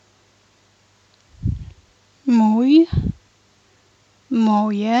mój,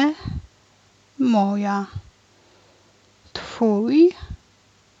 moje, moja. Twój,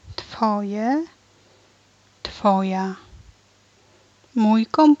 twoje, twoja. Mój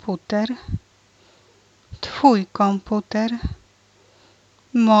komputer, twój komputer.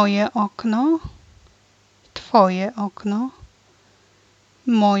 Moje okno, twoje okno.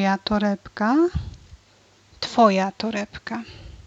 Moja torebka, twoja torebka.